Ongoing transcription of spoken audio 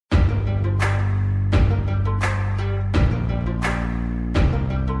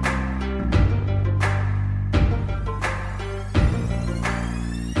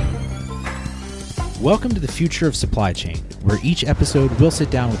Welcome to the Future of Supply Chain, where each episode we'll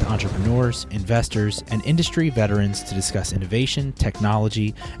sit down with entrepreneurs, investors, and industry veterans to discuss innovation,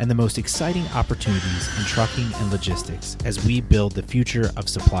 technology, and the most exciting opportunities in trucking and logistics as we build the future of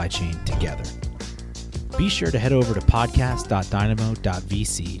supply chain together. Be sure to head over to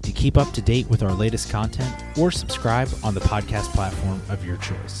podcast.dynamo.vc to keep up to date with our latest content or subscribe on the podcast platform of your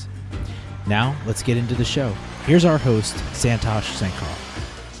choice. Now, let's get into the show. Here's our host, Santosh Sankar.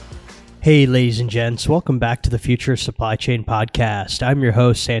 Hey, ladies and gents, welcome back to the Future Supply Chain Podcast. I'm your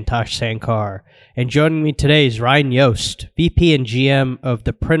host, Santosh Sankar, and joining me today is Ryan Yost, VP and GM of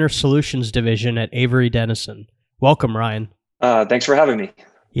the Printer Solutions Division at Avery Dennison. Welcome, Ryan. Thanks for having me.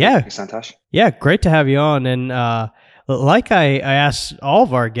 Yeah. Thanks, Santosh. Yeah, great to have you on. And like I asked all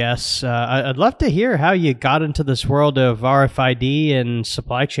of our guests, I'd love to hear how you got into this world of RFID and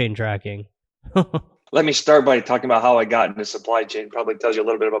supply chain tracking. Let me start by talking about how I got into supply chain. Probably tells you a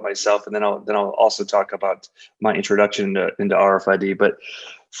little bit about myself, and then I'll also talk about my introduction into RFID. But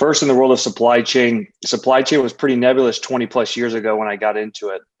first, in the world of supply chain was pretty nebulous 20 plus years ago when I got into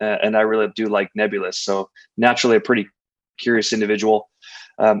it, and I really do like nebulous. So naturally, a pretty curious individual,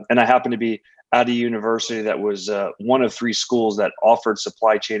 and I happened to be at a university that was one of three schools that offered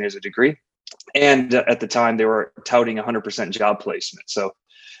supply chain as a degree, and at the time they were touting 100% job placement. So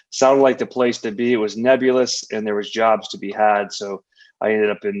sounded like the place to be. It was nebulous and there was jobs to be had. So I ended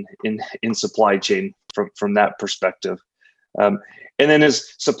up in supply chain from that perspective. And then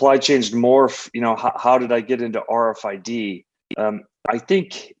as supply chains morph, how did I get into RFID? I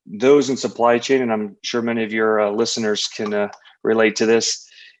think those in supply chain, and I'm sure many of your listeners can relate to this,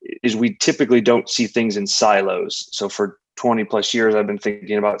 is we typically don't see things in silos. So for 20 plus years, I've been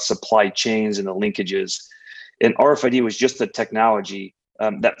thinking about supply chains and the linkages. And RFID was just the technology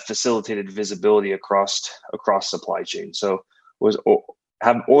that facilitated visibility across supply chain. So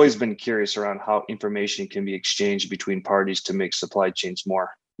have always been curious around how information can be exchanged between parties to make supply chains more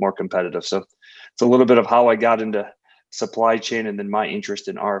competitive. So it's a little bit of how I got into supply chain and then my interest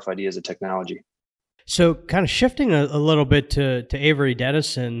in RFID as a technology. So kind of shifting a little bit to Avery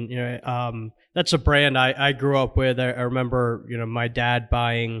Dennison, that's a brand I grew up with. I remember, my dad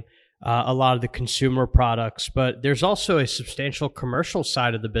buying a lot of the consumer products, but there's also a substantial commercial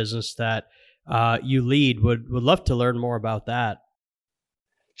side of the business that you lead. Would love to learn more about that.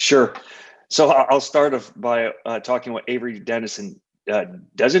 Sure. So I'll start by talking what Avery Dennison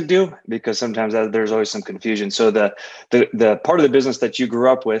doesn't do, because sometimes there's always some confusion. So the part of the business that you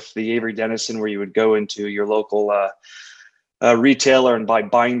grew up with, the Avery Dennison, where you would go into your local retailer and buy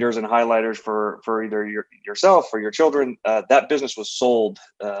binders and highlighters for either yourself or your children. That business was sold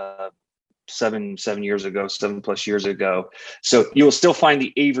 7 plus years ago. So you will still find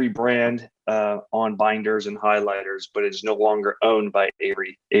the Avery brand on binders and highlighters, but it's no longer owned by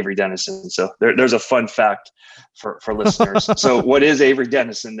Avery Dennison. So there's a fun fact for listeners. So what is Avery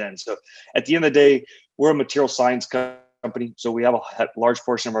Dennison then? So at the end of the day, we're a material science company. So we have a large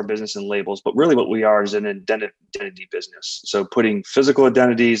portion of our business in labels, but really what we are is an identity business. So putting physical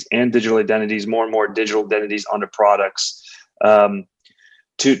identities and digital identities, more and more digital identities onto products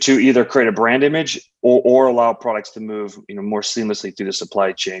to either create a brand image or allow products to move more seamlessly through the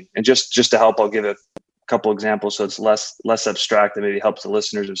supply chain. And just to help, I'll give a couple examples so it's less abstract and maybe helps the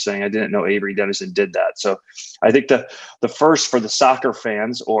listeners of saying I didn't know Avery Dennison did that. So I think the first for the soccer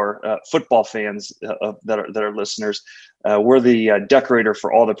fans or football fans that are listeners, we're the decorator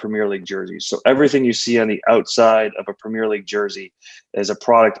for all the Premier League jerseys. So everything you see on the outside of a Premier League jersey is a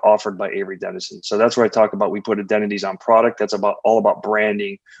product offered by Avery Dennison. So that's where I talk about we put identities on product. That's all about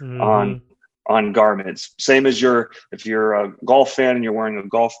branding on garments. Same as if you're a golf fan and you're wearing a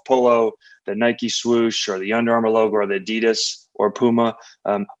golf polo, the Nike swoosh or the Under Armour logo or the Adidas or Puma,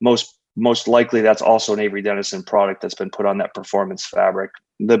 most likely that's also an Avery Dennison product that's been put on that performance fabric.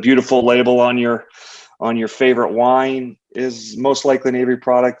 The beautiful label on your favorite wine is most likely an Avery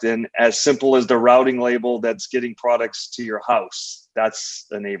product. And as simple as the routing label that's getting products to your house, that's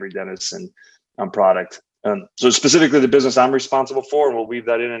an Avery Dennison product. So specifically the business I'm responsible for, and we'll weave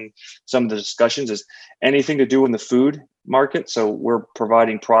that in some of the discussions, is anything to do in the food market. So we're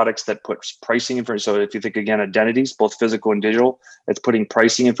providing products that put pricing information. So if you think, again, identities, both physical and digital, it's putting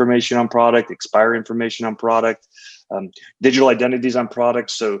pricing information on product, expiry information on product, digital identities on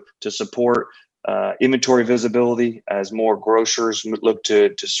products. So to support inventory visibility as more grocers look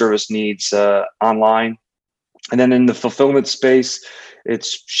to service needs online. And then in the fulfillment space,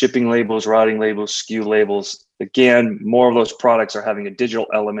 it's shipping labels, routing labels, SKU labels. Again, more of those products are having a digital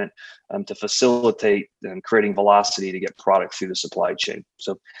element to facilitate and creating velocity to get product through the supply chain.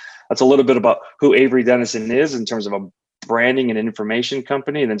 So that's a little bit about who Avery Dennison is in terms of a branding and information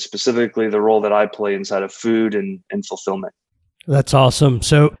company, and then specifically the role that I play inside of food and fulfillment. That's awesome.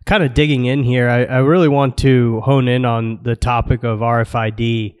 So kind of digging in here, I really want to hone in on the topic of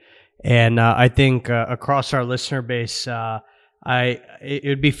RFID. And I think across our listener base, it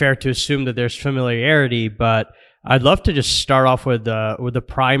would be fair to assume that there's familiarity, but I'd love to just start off with a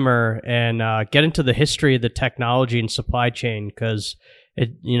primer and get into the history of the technology and supply chain, because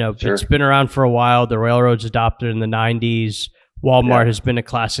Sure. it's been around for a while. The railroads adopted in the 90s. Walmart has been a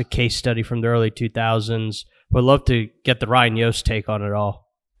classic case study from the early 2000s. Would love to get the Ryan Yost take on it all.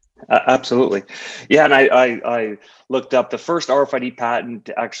 Absolutely. Yeah. And I looked up the first RFID patent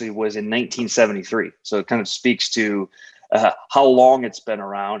actually was in 1973. So it kind of speaks to how long it's been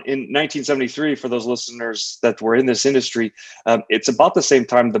around. In 1973, for those listeners that were in this industry, it's about the same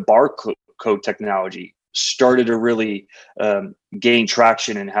time the barcode technology started to really gain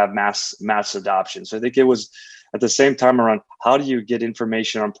traction and have mass adoption. So I think it was at the same time around, how do you get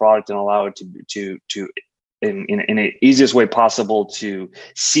information on product and allow it to in the easiest way possible to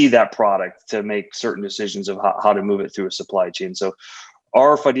see that product, to make certain decisions of how to move it through a supply chain. So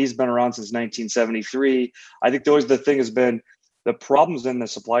RFID has been around since 1973. I think always the thing has been the problems in the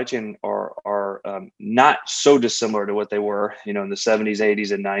supply chain are not so dissimilar to what they were, in the 70s,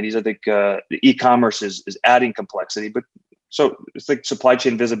 80s, and 90s. I think the e-commerce is adding complexity, but so it's like supply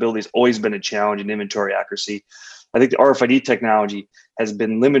chain visibility has always been a challenge, and inventory accuracy. I think the RFID technology has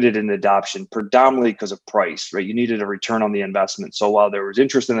been limited in adoption predominantly because of price, right? You needed a return on the investment. So while there was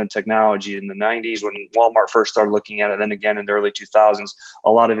interest in the technology in the 90s when Walmart first started looking at it, then again in the early 2000s,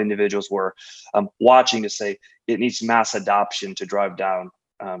 a lot of individuals were watching to say it needs mass adoption to drive down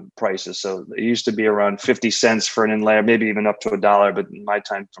prices. So it used to be around 50 cents for an inlay, maybe even up to $1, but in my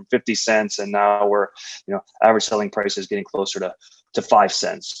time from 50 cents. And now we're, average selling price is getting closer to 5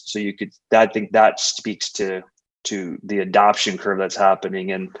 cents. So I think that speaks to the adoption curve that's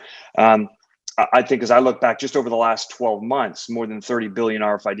happening. And I think as I look back just over the last 12 months, more than 30 billion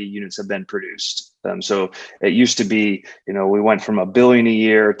RFID units have been produced. So it used to be, we went from 1 billion a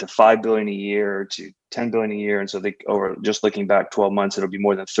year to 5 billion a year to 10 billion a year. And so over just looking back 12 months, it'll be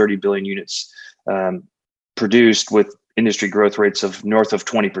more than 30 billion units produced, with industry growth rates of north of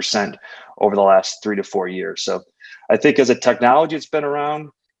 20% over the last 3 to 4 years. So I think as a technology, it's been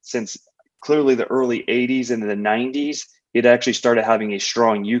around since clearly the early 80s and the 90s. It actually started having a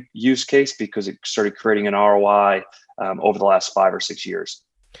strong use case because it started creating an ROI over the last 5 or 6 years.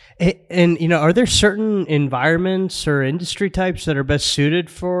 And are there certain environments or industry types that are best suited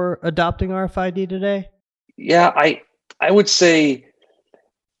for adopting RFID today? Yeah, I would say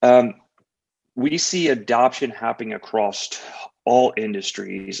we see adoption happening across all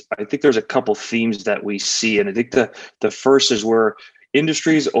industries. I think there's a couple themes that we see, and I think the first is where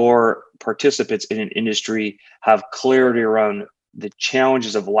industries or participants in an industry have clarity around the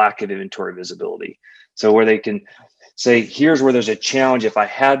challenges of lack of inventory visibility. So where they can say, here's where there's a challenge. If I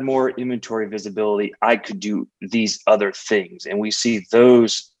had more inventory visibility, I could do these other things. And we see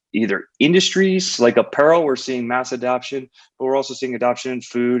those either industries like apparel, we're seeing mass adoption, but we're also seeing adoption in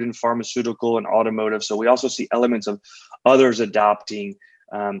food and pharmaceutical and automotive. So we also see elements of others adopting,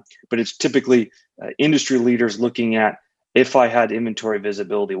 but it's typically industry leaders looking at, if I had inventory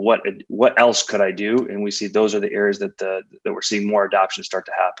visibility, what else could I do? And we see those are the areas that we're seeing more adoption start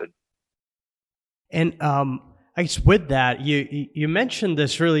to happen. And I guess with that, you mentioned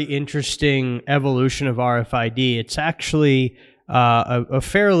this really interesting evolution of RFID. It's actually a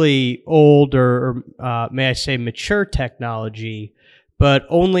fairly old or may I say mature technology, but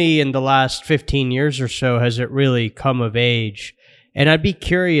only in the last 15 years or so has it really come of age. And I'd be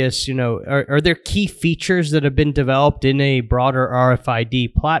curious, are there key features that have been developed in a broader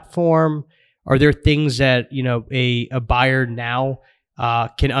RFID platform? Are there things that, a buyer now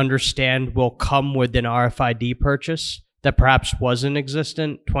can understand will come with an RFID purchase that perhaps wasn't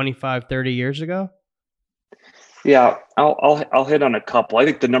existent 25, 30 years ago? Yeah, I'll hit on a couple. I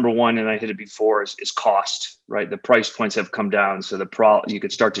think the number one, and I hit it before, is cost, right? The price points have come down, so you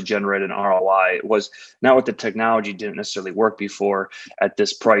could start to generate an ROI. It was not what the technology didn't necessarily work before at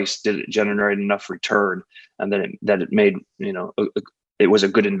this price. Did it generate enough return, and that it made it was a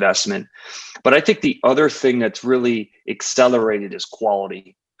good investment. But I think the other thing that's really accelerated is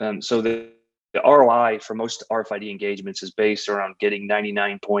quality. So the ROI for most RFID engagements is based around getting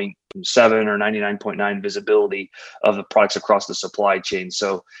 99.7 or 99.9 visibility of the products across the supply chain.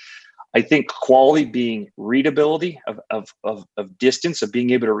 So I think quality being readability of distance, of being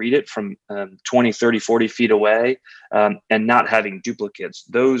able to read it from 20, 30, 40 feet away, and not having duplicates.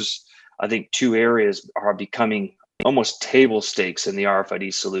 Those, I think, two areas are becoming almost table stakes in the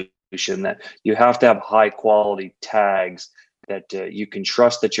RFID solution. solution, that you have to have high quality tags that you can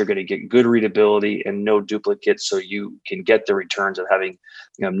trust that you're going to get good readability and no duplicates, so you can get the returns of having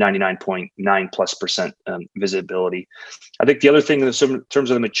 99.9+% visibility. I think the other thing in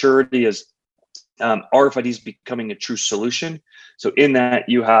terms of the maturity is RFID is becoming a true solution. So in that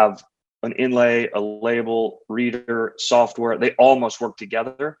you have an inlay, a label, reader, software, they all must work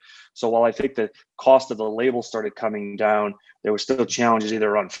together. So while I think the cost of the label started coming down, there were still challenges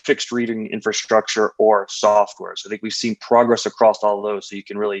either on fixed reading infrastructure or software. So I think we've seen progress across all of those, so you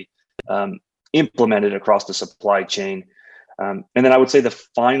can really implement it across the supply chain. And then I would say the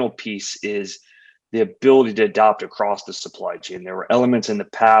final piece is the ability to adopt across the supply chain. There were elements in the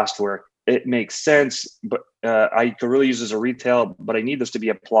past where it makes sense, but I could really use as a retail, but I need this to be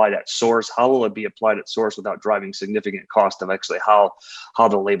applied at source. How will it be applied at source without driving significant cost of actually how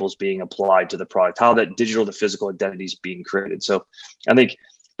the label's being applied to the product, how that digital to physical identity is being created? So I think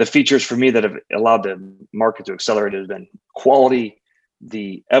the features for me that have allowed the market to accelerate has been quality,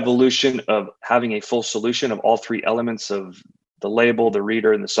 the evolution of having a full solution of all three elements of the label, the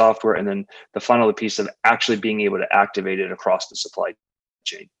reader, and the software, and then the final piece of actually being able to activate it across the supply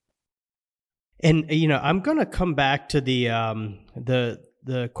chain. And I'm going to come back to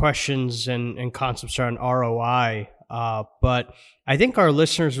the questions and concepts around ROI, but I think our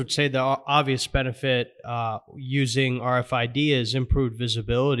listeners would say the obvious benefit using RFID is improved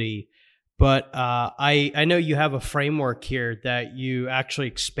visibility. But I know you have a framework here that you actually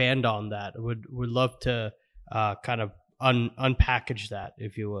expand on that. Would love to kind of unpackage that,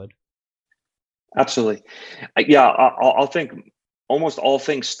 if you would. Absolutely. Yeah, I'll think almost all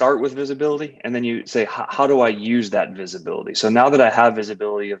things start with visibility, and then you say, how do I use that visibility? So now that I have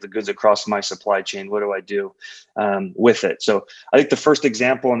visibility of the goods across my supply chain, what do I do with it? So I think the first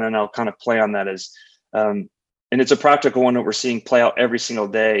example, and then I'll kind of play on that, is, and it's a practical one that we're seeing play out every single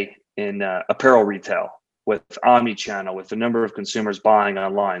day in apparel retail with omni-channel, with the number of consumers buying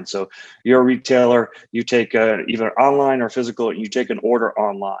online. So you're a retailer, you take either online or physical, you take an order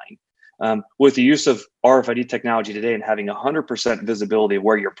online. With the use of RFID technology today and having 100% visibility of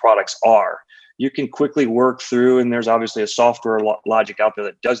where your products are, you can quickly work through, and there's obviously a software logic out there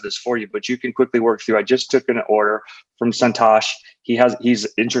that does this for you, but you can quickly work through. I just took an order from Santosh. He's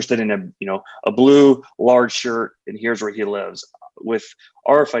interested in a blue large shirt, and here's where he lives. With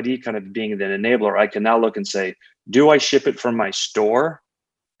RFID kind of being the enabler, I can now look and say, do I ship it from my store?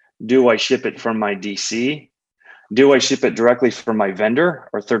 Do I ship it from my DC? Do I ship it directly from my vendor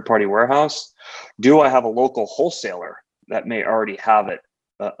or third-party warehouse? Do I have a local wholesaler that may already have it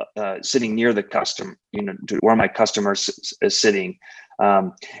sitting near the customer, to where my customer is sitting?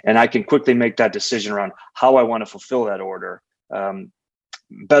 And I can quickly make that decision around how I want to fulfill that order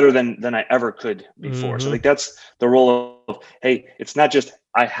better than I ever could before. So I think that's the role of, hey, it's not just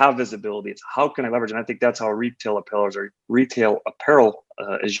I have visibility, it's how can I leverage? And I think that's how retail apparel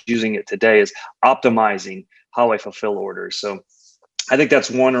is using it today, is optimizing how I fulfill orders. So I think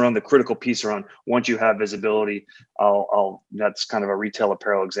that's one around the critical piece around once you have visibility, that's kind of a retail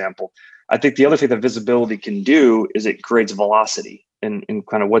apparel example. I think the other thing that visibility can do is it creates velocity, and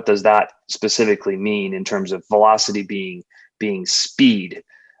kind of what does that specifically mean in terms of velocity being speed.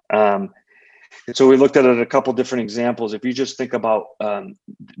 So we looked at it a couple different examples. If you just think about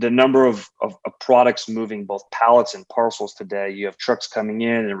the number of products moving both pallets and parcels today, you have trucks coming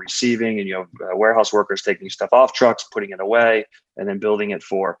in and receiving, and you have warehouse workers taking stuff off trucks, putting it away, and then building it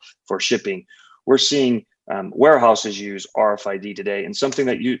for shipping. We're seeing warehouses use RFID today, and something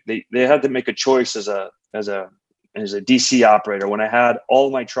that they had to make a choice as a DC operator. When I had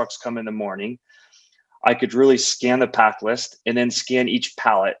all my trucks come in the morning, I could really scan the pack list and then scan each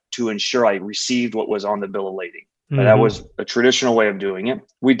pallet to ensure I received what was on the bill of lading. Mm-hmm. That was a traditional way of doing it.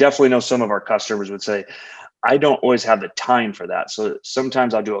 We definitely know some of our customers would say, I don't always have the time for that. So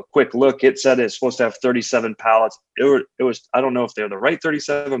sometimes I'll do a quick look. It said it's supposed to have 37 pallets. It was, I don't know if they're the right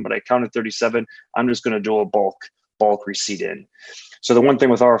 37, but I counted 37. I'm just going to do a bulk receipt in. So the one thing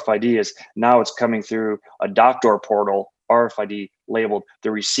with RFID is now it's coming through a dock door portal, RFID labeled.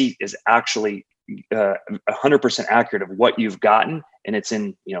 The receipt is actually 100% accurate of what you've gotten, and it's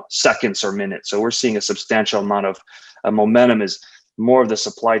in seconds or minutes. So we're seeing a substantial amount of momentum as more of the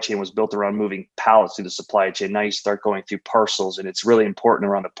supply chain was built around moving pallets through the supply chain. Now you start going through parcels, and it's really important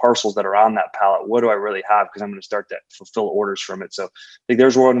around the parcels that are on that pallet. What do I really have? Because I'm going to start to fulfill orders from it. So I think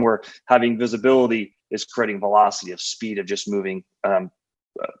there's one where having visibility is creating velocity of speed of just moving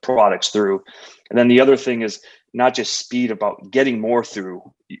products through. And then the other thing is not just speed about getting more through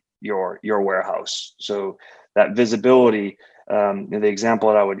your warehouse. So that visibility, the example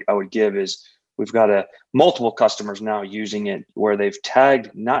that I would give is we've got multiple customers now using it where they've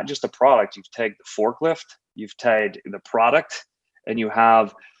tagged not just the product, you've tagged the forklift, you've tagged the product, and you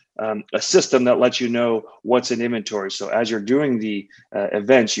have a system that lets you know what's in inventory. So as you're doing the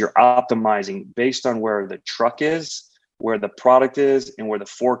events, you're optimizing based on where the truck is, where the product is, and where the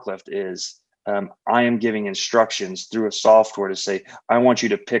forklift is. I am giving instructions through a software to say, I want you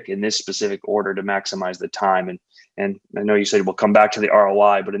to pick in this specific order to maximize the time. And I know you said we'll come back to the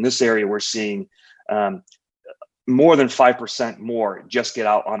ROI, but in this area, we're seeing more than 5% more just get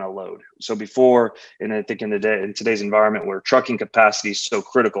out on a load. So before, and I think in today's environment where trucking capacity is so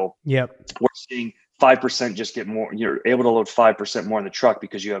critical, we're seeing 5% just get more. You're able to load 5% more in the truck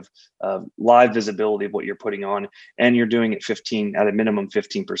because you have live visibility of what you're putting on, and you're doing it at a minimum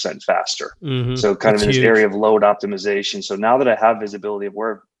 15% faster. Mm-hmm. So kind That's of in this huge. area of load optimization. So now that I have visibility of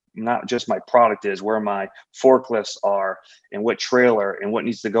where not just my product is, where my forklifts are and what trailer and what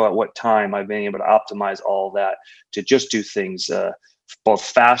needs to go at what time, I've been able to optimize all that to just do things both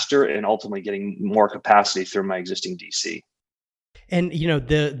faster and ultimately getting more capacity through my existing DC. And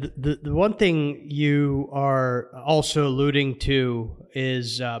the one thing you are also alluding to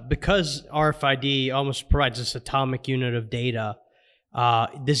is because RFID almost provides this atomic unit of data.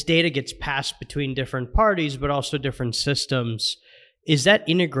 This data gets passed between different parties, but also different systems. Is that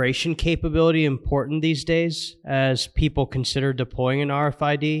integration capability important these days as people consider deploying an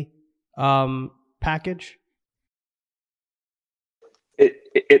RFID package?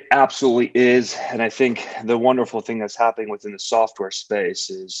 It absolutely is. And I think the wonderful thing that's happening within the software space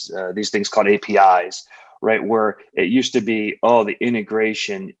is these things called APIs, right? Where it used to be, the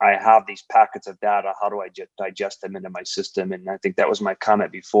integration, I have these packets of data. How do I digest them into my system? And I think that was my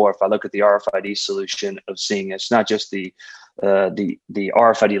comment before. If I look at the RFID solution of seeing it's not just the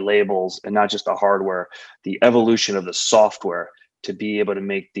RFID labels and not just the hardware, the evolution of the software to be able to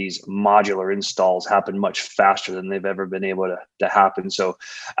make these modular installs happen much faster than they've ever been able to happen. So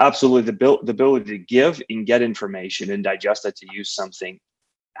absolutely, the ability to give and get information and digest it to use something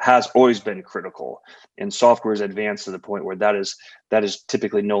has always been critical. And software is advanced to the point where that is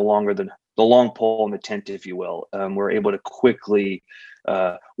typically no longer the long pole in the tent, if you will. We're able to quickly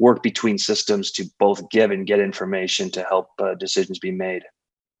work between systems to both give and get information to help decisions be made.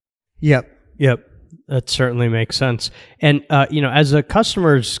 Yep. That certainly makes sense. And, as a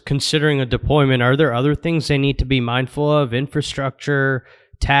customer's considering a deployment, are there other things they need to be mindful of? Infrastructure,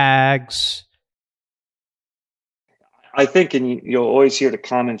 tags? I think, and you'll always hear the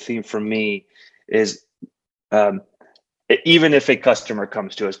common theme from me is even if a customer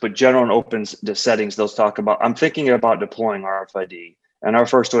comes to us, but general and opens the settings, they'll talk about, I'm thinking about deploying RFID. And our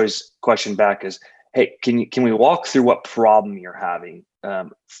first always question back is, hey, can we walk through what problem you're having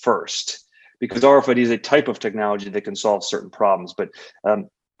first? Because RFID is a type of technology that can solve certain problems, but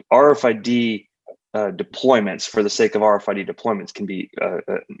RFID deployments, for the sake of RFID deployments, can be,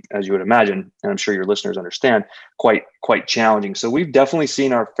 as you would imagine, and I'm sure your listeners understand, quite challenging. So we've definitely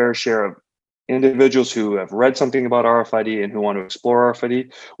seen our fair share of individuals who have read something about RFID and who want to explore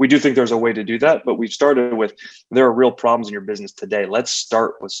RFID. We do think there's a way to do that, but we've started with, there are real problems in your business today. Let's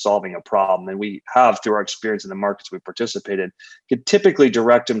start with solving a problem. And we have, through our experience in the markets we participated, could typically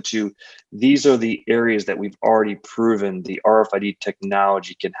direct them to, these are the areas that we've already proven the RFID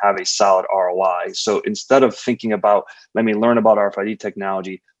technology can have a solid ROI. So instead of thinking about, let me learn about RFID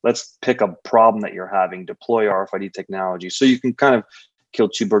technology, let's pick a problem that you're having, deploy RFID technology. So you can kind of kill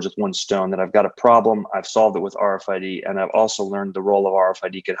two birds with one stone, that I've got a problem, I've solved it with RFID, and I've also learned the role of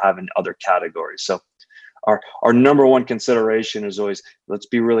RFID could have in other categories. So our number one consideration is always, let's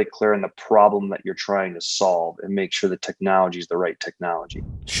be really clear on the problem that you're trying to solve and make sure the technology is the right technology.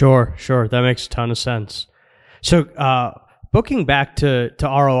 Sure. That makes a ton of sense. So booking back to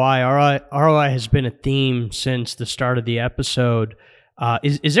ROI has been a theme since the start of the episode.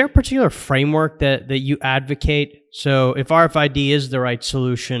 Is there a particular framework that you advocate? So if RFID is the right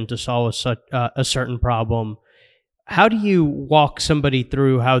solution to solve a certain problem, how do you walk somebody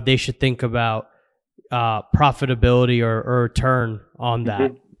through how they should think about profitability or return on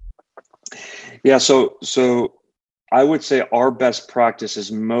that? Mm-hmm. Yeah, so I would say our best practice is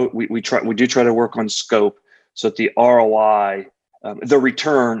we do try to work on scope, so that the ROI, the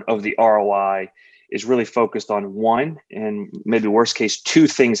return of the ROI, is really focused on one, and maybe worst case, two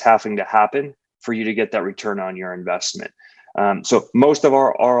things having to happen for you to get that return on your investment. So most of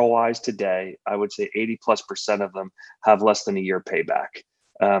our ROIs today, I would say 80+% of them have less than a year payback.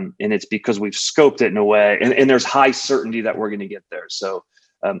 And it's because we've scoped it in a way, and there's high certainty that we're going to get there. So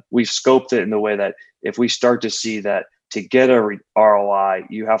we've scoped it in the way that if we start to see that to get a ROI,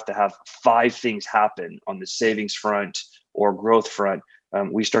 you have to have 5 things happen on the savings front or growth front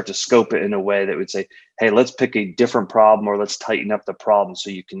we start to scope it in a way that would say, hey, let's pick a different problem, or let's tighten up the problem so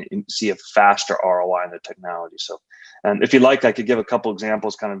you can see a faster ROI in the technology. So if you like, I could give a couple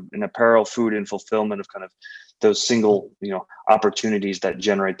examples kind of in apparel, food, and fulfillment of kind of those single, opportunities that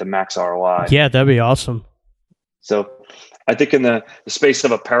generate the max ROI. Yeah, that'd be awesome. So I think in the space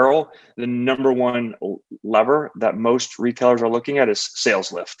of apparel, the number one lever that most retailers are looking at is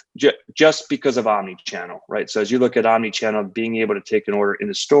sales lift, just because of omni-channel, right? So as you look at omni-channel, being able to take an order in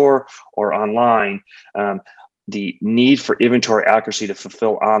the store or online, the need for inventory accuracy to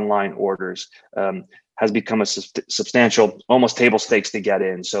fulfill online orders has become a substantial, almost table stakes to get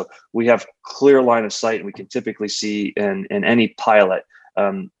in. So we have clear line of sight, and we can typically see in any pilot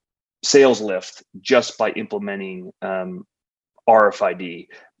sales lift just by implementing RFID.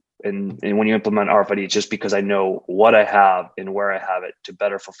 And when you implement RFID, it's just because I know what I have and where I have it to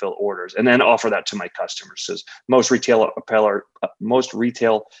better fulfill orders, and then offer that to my customers. So most retail apparel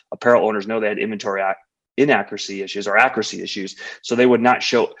owners know they had inventory inaccuracy issues or accuracy issues, so they would not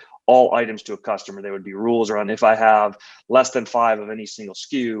show all items to a customer. There would be rules around, if I have less than 5 of any single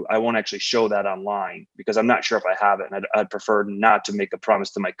SKU, I won't actually show that online because I'm not sure if I have it. And I'd prefer not to make a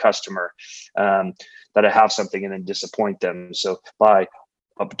promise to my customer that I have something and then disappoint them. So by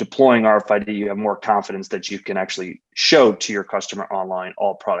deploying RFID, you have more confidence that you can actually show to your customer online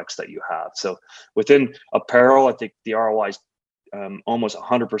all products that you have. So within apparel, I think the ROI is almost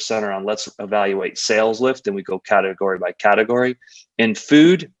 100% around let's evaluate sales lift, and we go category by category. In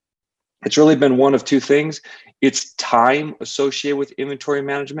food, it's really been one of two things. It's time associated with inventory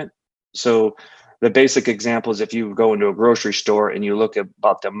management. So the basic example is if you go into a grocery store and you look at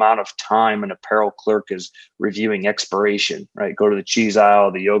about the amount of time an apparel clerk is reviewing expiration, right? Go to the cheese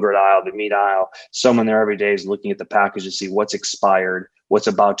aisle, the yogurt aisle, the meat aisle. Someone there every day is looking at the package to see what's expired, what's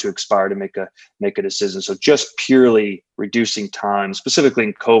about to expire, to make a decision. So just purely reducing time, specifically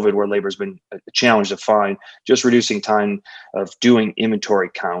in COVID where labor has been a challenge to find, just reducing time of doing inventory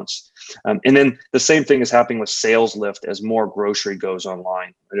counts. And then the same thing is happening with sales lift as more grocery goes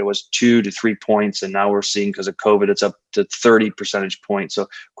online. It was 2 to 3 points, and now we're seeing, because of COVID, it's up to 30 percentage points. So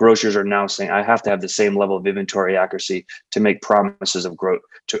grocers are now saying, I have to have the same level of inventory accuracy to make promises of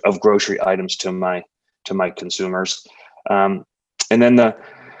grocery items to my consumers. And then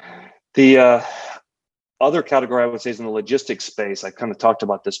the other category I would say is in the logistics space. I kind of talked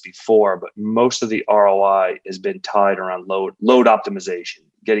about this before, but most of the ROI has been tied around load optimization,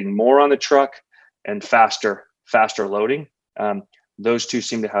 getting more on the truck and faster loading. Those two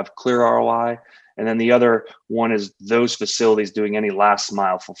seem to have clear ROI. And then the other one is those facilities doing any last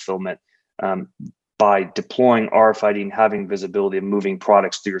mile fulfillment by deploying RFID and having visibility of moving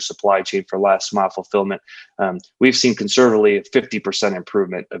products through your supply chain for last mile fulfillment. We've seen conservatively a 50%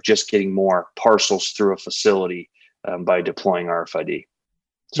 improvement of just getting more parcels through a facility by deploying RFID.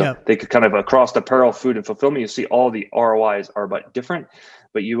 So they could kind of across apparel, food, and fulfillment, you see all the ROIs are but different,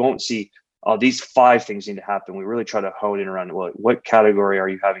 but you won't see these 5 things need to happen. We really try to hone in around what category are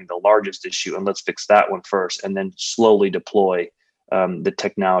you having the largest issue, and let's fix that one first, and then slowly deploy the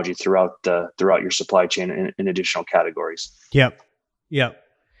technology throughout your supply chain in additional categories. Yep.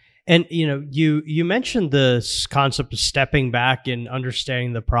 And you mentioned this concept of stepping back and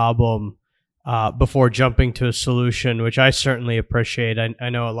understanding the problem before jumping to a solution, which I certainly appreciate. I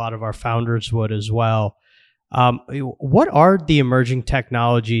know a lot of our founders would as well. What are the emerging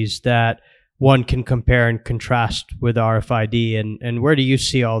technologies that one can compare and contrast with RFID, and where do you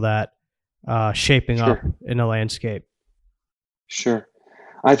see all that shaping up in a landscape? Sure.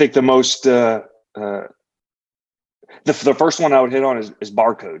 I think the most, the first one I would hit on is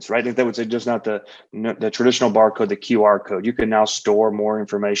barcodes, right? I think that would say just not the traditional barcode, the QR code. You can now store more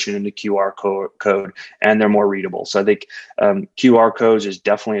information in the QR code, and they're more readable. So I think QR codes is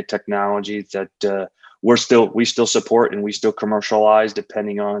definitely a technology that we still support and we still commercialize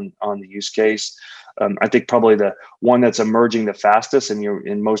depending on the use case. I think probably the one that's emerging the fastest,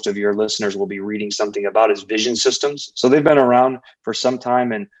 and most of your listeners will be reading something about, is vision systems. So they've been around for some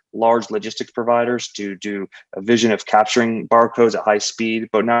time in large logistics providers to do a vision of capturing barcodes at high speed.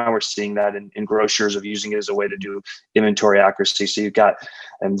 But now we're seeing that in grocers of using it as a way to do inventory accuracy. So you've got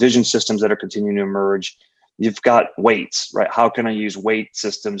vision systems that are continuing to emerge. You've got weights, right? How can I use weight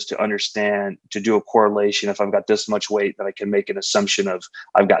systems to do a correlation? If I've got this much weight, that I can make an assumption of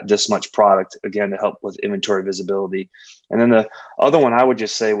I've got this much product, again, to help with inventory visibility. And then the other one I would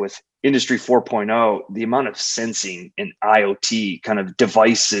just say with Industry 4.0, the amount of sensing and IoT kind of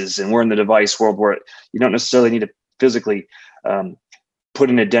devices, and we're in the device world where you don't necessarily need to physically put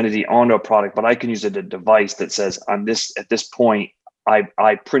an identity onto a product, but I can use a device that says at this point,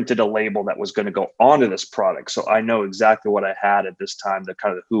 I printed a label that was going to go onto this product. So I know exactly what I had at this time, the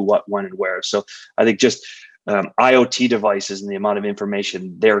kind of who, what, when, and where. So I think just IoT devices and the amount of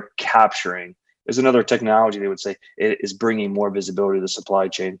information they're capturing is another technology they would say it is bringing more visibility to the supply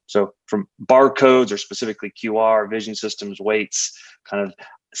chain. So from barcodes or specifically QR, vision systems, weights, kind of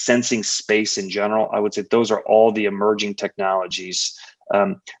sensing space in general, I would say those are all the emerging technologies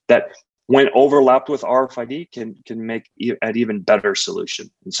that, when overlapped with RFID, can make an even better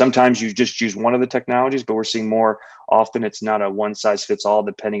solution. And sometimes you just use one of the technologies, but we're seeing more often it's not a one size fits all,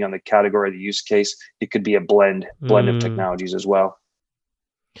 depending on the category of the use case. It could be a blend of technologies as well.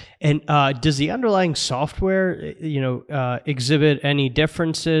 And does the underlying software, exhibit any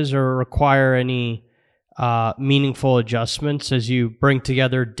differences or require any meaningful adjustments as you bring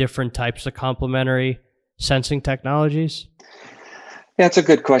together different types of complementary sensing technologies? Yeah, that's a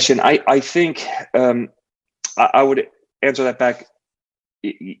good question. I think I would answer that back.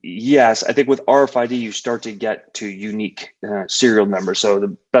 Yes, I think with RFID, you start to get to unique serial numbers. So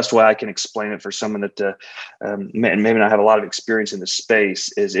the best way I can explain it for someone that maybe not have a lot of experience in the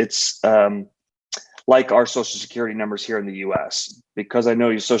space is it's like our social security numbers here in the US. Because I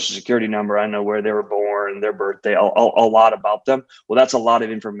know your social security number, I know where they were born, their birthday, a lot about them. Well, that's a lot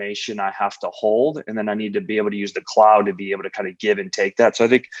of information I have to hold. And then I need to be able to use the cloud to be able to kind of give and take that. So I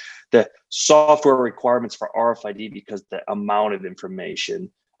think the software requirements for RFID, because the amount of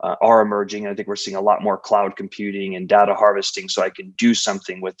information are emerging. I think we're seeing a lot more cloud computing and data harvesting, so I can do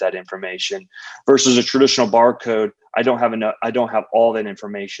something with that information. Versus a traditional barcode, I don't have all that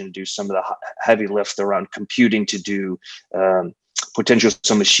information to do some of the heavy lift around computing to do potential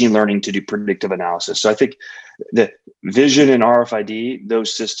some machine learning to do predictive analysis. So I think the vision and RFID,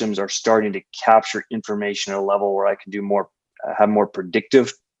 those systems are starting to capture information at a level where I can do have more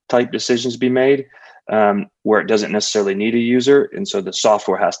predictive type decisions be made, where it doesn't necessarily need a user. And so the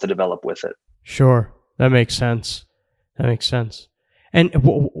software has to develop with it. Sure. That makes sense. And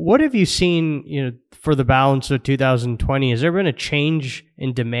what have you seen, for the balance of 2020? Has there been a change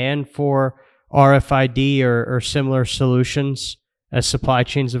in demand for RFID or similar solutions as supply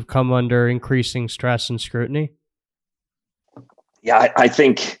chains have come under increasing stress and scrutiny? Yeah, I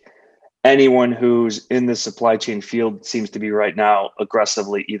think anyone who's in the supply chain field seems to be right now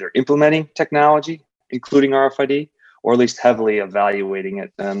aggressively either implementing technology, including RFID, or at least heavily evaluating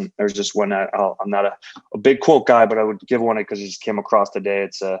it. There's just one, I'm not a big quote guy, but I would give one because it just came across today.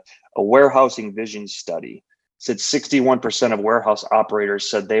 It's a warehousing vision study. It said 61% of warehouse operators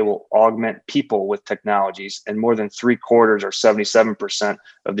said they will augment people with technologies, and more than 3/4 or 77%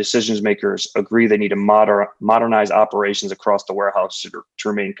 of decision makers agree they need to modernize operations across the warehouse to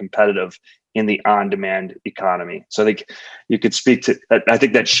remain competitive in the on-demand economy. So I think you could speak to that. I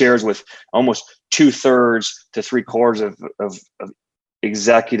think that shares with almost 2/3 to 3/4 of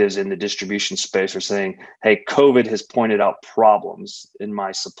executives in the distribution space are saying, hey, COVID has pointed out problems in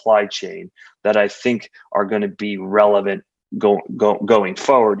my supply chain that I think are going to be relevant going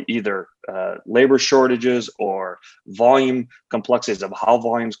forward, either labor shortages or volume complexities of how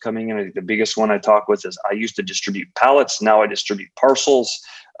volume's coming in. I think the biggest one I talk with is I used to distribute pallets. Now I distribute parcels.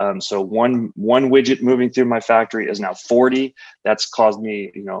 So one widget moving through my factory is now 40. That's caused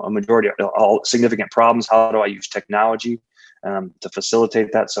me, a majority of all significant problems. How do I use technology to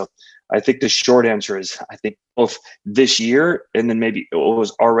facilitate that? So I think the short answer is, I think both this year and then maybe it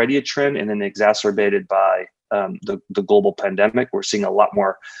was already a trend and then exacerbated by the global pandemic, we're seeing a lot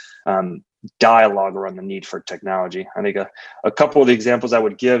more dialogue around the need for technology. I think a couple of the examples I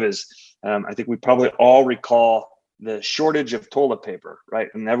would give is, I think we probably all recall the shortage of toilet paper, right?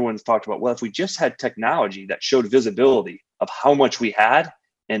 And everyone's talked about, well, if we just had technology that showed visibility of how much we had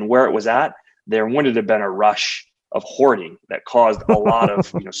and where it was at, there wouldn't have been a rush of hoarding that caused a lot of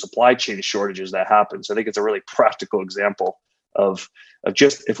supply chain shortages that happened. So I think it's a really practical example of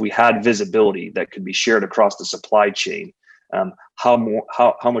just if we had visibility that could be shared across the supply chain, how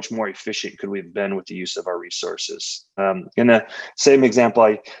much more efficient could we have been with the use of our resources? In the same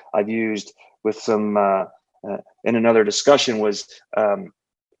example I've used with some in another discussion was,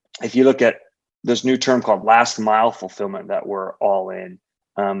 if you look at this new term called last mile fulfillment that we're all in.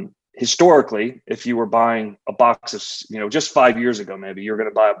 Historically, if you were buying a box of, just 5 years ago, maybe you're going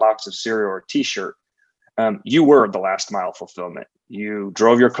to buy a box of cereal or a t-shirt. You were the last mile fulfillment. You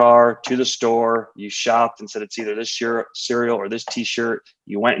drove your car to the store, you shopped and said, it's either this cereal or this t-shirt.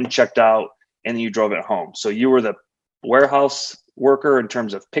 You went and checked out and then you drove it home. So you were the warehouse worker in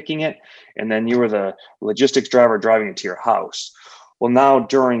terms of picking it. And then you were the logistics driver driving it to your house. Well, now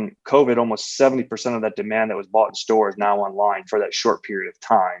during COVID, almost 70% of that demand that was bought in store is now online for that short period of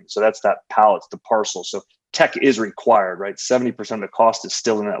time. So that's that pallets, the parcels. So tech is required, right? 70% of the cost is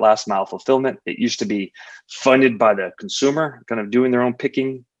still in that last mile fulfillment. It used to be funded by the consumer, kind of doing their own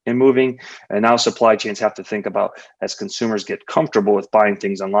picking and moving. And now supply chains have to think about, as consumers get comfortable with buying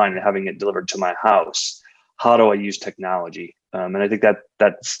things online and having it delivered to my house, how do I use technology? And I think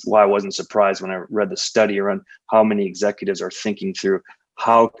that's why I wasn't surprised when I read the study around how many executives are thinking through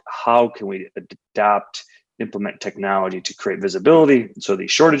how can we adapt, implement technology to create visibility so these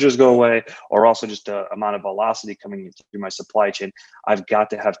shortages go away, or also just the amount of velocity coming through my supply chain. I've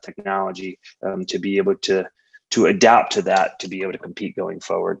got to have technology to be able to adapt to that, to be able to compete going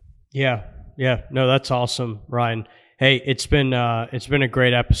forward. Yeah. No, that's awesome, Ryan. Hey, it's been a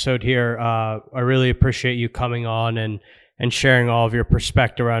great episode here. I really appreciate you coming on and sharing all of your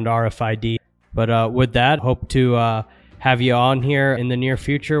perspective around RFID. But with that, hope to have you on here in the near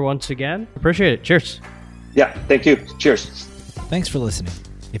future once again. Appreciate it. Cheers. Yeah, thank you. Cheers. Thanks for listening.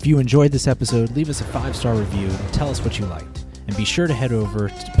 If you enjoyed this episode, leave us a 5-star review and tell us what you liked. And be sure to head over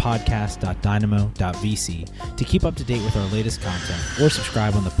to podcast.dynamo.vc to keep up to date with our latest content, or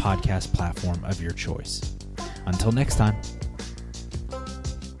subscribe on the podcast platform of your choice. Until next time.